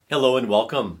Hello and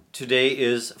welcome. Today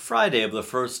is Friday of the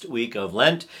first week of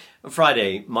Lent,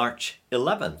 Friday, March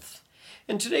 11th.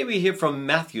 And today we hear from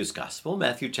Matthew's Gospel,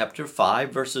 Matthew chapter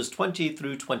 5, verses 20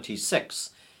 through 26.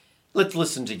 Let's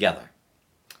listen together.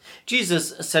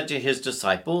 Jesus said to his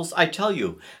disciples, "I tell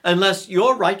you, unless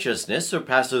your righteousness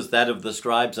surpasses that of the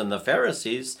scribes and the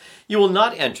Pharisees, you will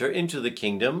not enter into the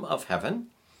kingdom of heaven.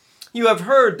 You have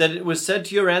heard that it was said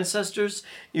to your ancestors,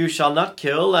 'You shall not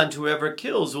kill, and whoever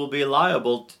kills will be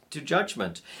liable to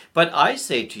judgment.' But I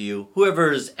say to you,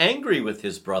 whoever is angry with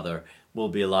his brother will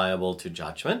be liable to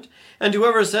judgment, and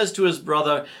whoever says to his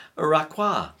brother,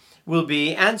 'Raqa,' will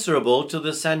be answerable to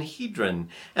the Sanhedrin,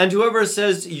 and whoever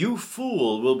says, 'You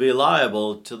fool,' will be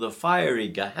liable to the fiery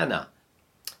Gehenna.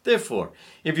 Therefore,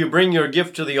 if you bring your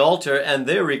gift to the altar and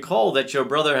there recall that your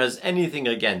brother has anything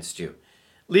against you,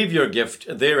 leave your gift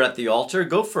there at the altar,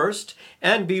 go first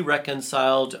and be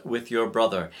reconciled with your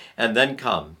brother, and then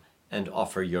come and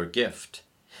offer your gift.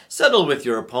 Settle with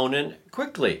your opponent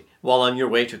quickly while on your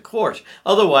way to court.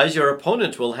 Otherwise, your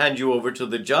opponent will hand you over to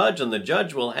the judge, and the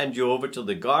judge will hand you over to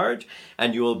the guard,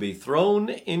 and you will be thrown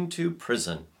into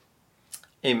prison.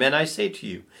 Amen, I say to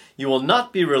you, you will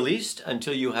not be released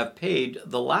until you have paid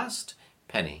the last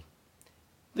penny."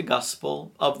 The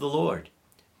Gospel of the Lord.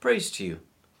 Praise to you,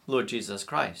 Lord Jesus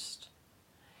Christ.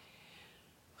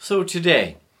 So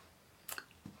today,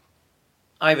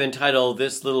 I've entitled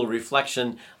this little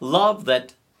reflection, "Love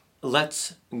That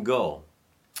Lets Go."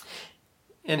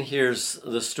 And here's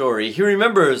the story. He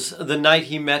remembers the night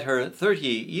he met her 30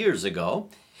 years ago.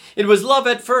 It was love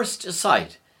at first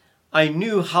sight. I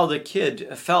knew how the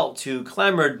kid felt who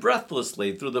clamored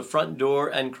breathlessly through the front door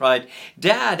and cried,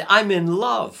 "Dad, I'm in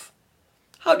love."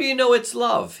 "How do you know it's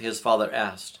love?" his father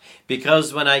asked.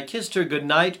 "Because when I kissed her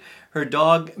goodnight, her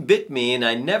dog bit me and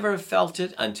I never felt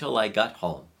it until I got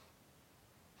home."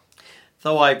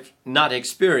 Though I've not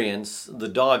experienced the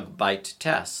dog bite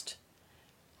test,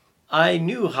 I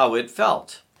knew how it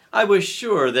felt. I was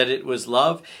sure that it was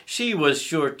love. She was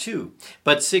sure too.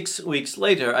 But 6 weeks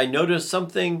later, I noticed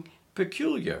something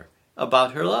peculiar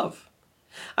about her love.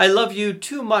 "I love you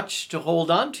too much to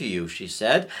hold on to you," she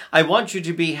said. "I want you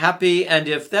to be happy, and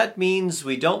if that means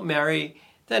we don't marry,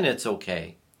 then it's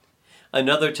okay."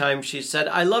 Another time she said,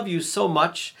 "I love you so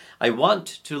much, I want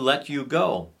to let you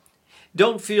go.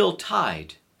 Don't feel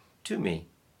tied to me."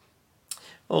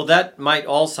 Oh, that might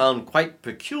all sound quite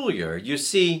peculiar. You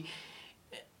see,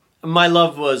 my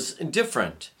love was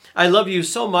different. "I love you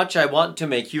so much, I want to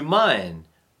make you mine,"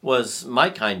 was my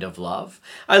kind of love.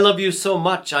 "I love you so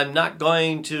much, I'm not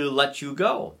going to let you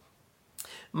go."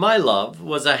 My love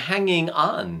was a hanging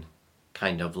on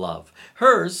kind of love.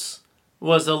 Hers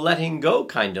was a letting go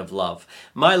kind of love.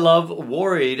 My love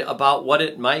worried about what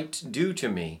it might do to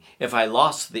me if I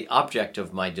lost the object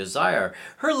of my desire.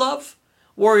 Her love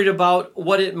worried about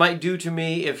what it might do to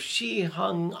me if she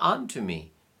hung on to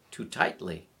me too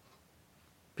tightly.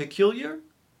 Peculiar?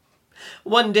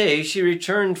 One day she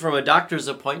returned from a doctor's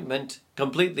appointment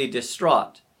completely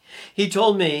distraught. "He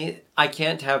told me I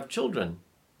can't have children."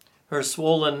 Her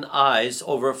swollen eyes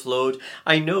overflowed.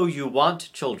 "I know you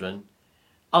want children.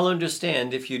 I'll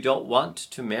understand if you don't want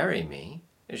to marry me,"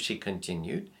 she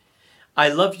continued. "I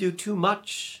love you too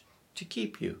much to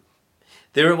keep you."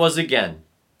 There it was again,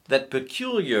 that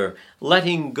peculiar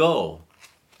letting go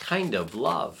kind of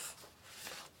love.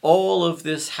 All of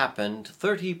this happened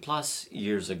 30 plus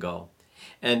years ago.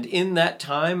 And in that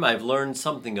time, I've learned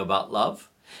something about love.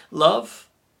 Love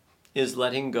is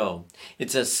letting go.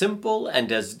 It's as simple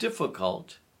and as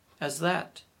difficult as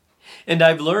that. And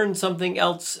I've learned something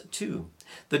else too.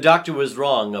 The doctor was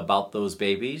wrong about those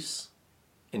babies.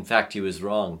 In fact, he was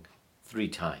wrong 3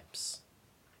 times.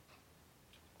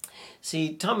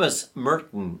 See, Thomas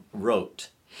Merton wrote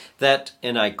that,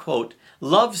 and I quote,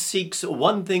 "Love seeks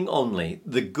one thing only,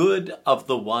 the good of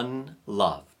the one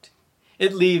loved.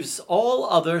 It leaves all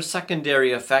other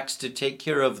secondary effects to take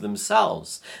care of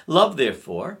themselves. Love,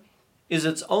 therefore, is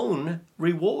its own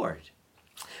reward."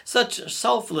 Such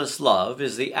selfless love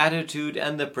is the attitude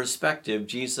and the perspective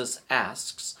Jesus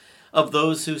asks of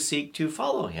those who seek to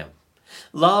follow him.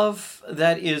 Love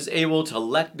that is able to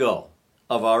let go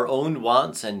of our own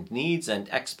wants and needs and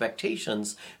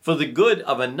expectations for the good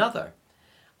of another.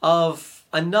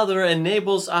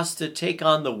 Enables us to take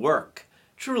on the work,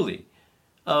 truly,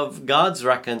 of God's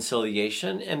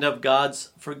reconciliation and of God's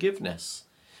forgiveness,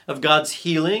 of God's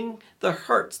healing the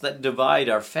hurts that divide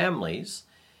our families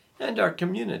and our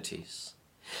communities.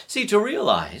 See, to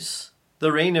realize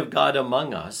the reign of God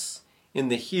among us in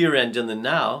the here and in the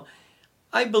now,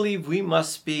 I believe we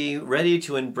must be ready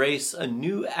to embrace a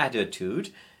new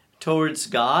attitude towards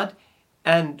God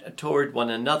and toward one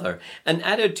another. An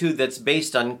attitude that's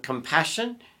based on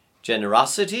compassion,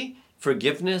 generosity,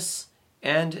 forgiveness,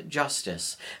 and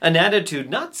justice. An attitude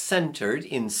not centered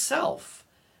in self,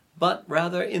 but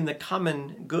rather in the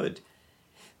common good.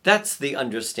 That's the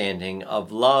understanding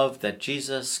of love that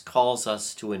Jesus calls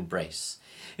us to embrace.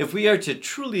 If we are to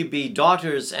truly be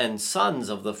daughters and sons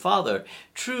of the Father,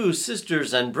 true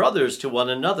sisters and brothers to one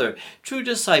another, true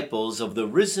disciples of the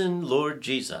risen Lord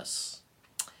Jesus,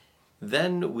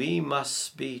 then we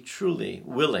must be truly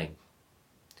willing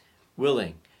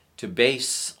to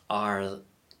base our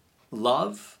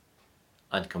love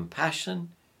on compassion,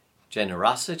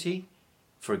 generosity,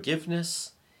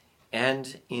 forgiveness,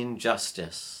 and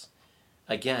injustice.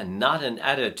 Again, not an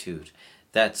attitude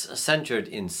that's centered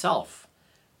in self,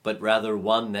 but rather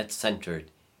one that's centered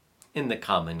in the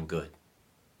common good.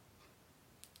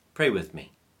 Pray with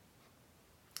me.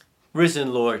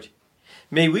 Risen Lord,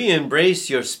 may we embrace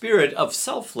your spirit of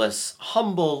selfless,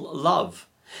 humble love.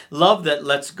 Love that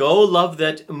lets go, love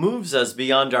that moves us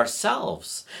beyond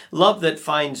ourselves, love that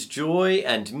finds joy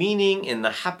and meaning in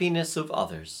the happiness of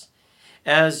others.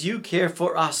 As you care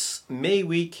for us, may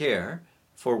we care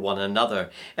for one another.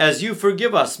 As you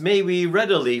forgive us, may we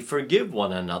readily forgive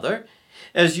one another.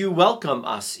 As you welcome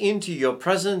us into your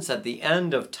presence at the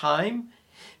end of time,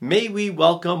 may we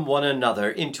welcome one another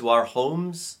into our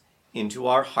homes, into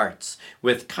our hearts,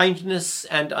 with kindness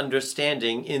and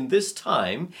understanding in this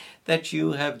time that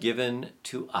you have given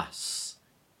to us.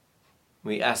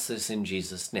 We ask this in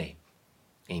Jesus' name.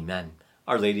 Amen.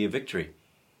 Our Lady of Victory,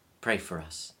 pray for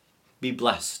us. Be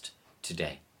blessed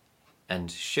today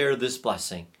and share this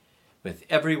blessing with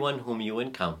everyone whom you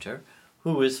encounter,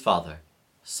 who is Father,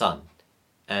 Son,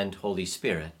 and Holy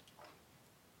Spirit.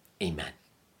 Amen.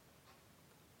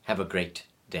 Have a great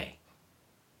day.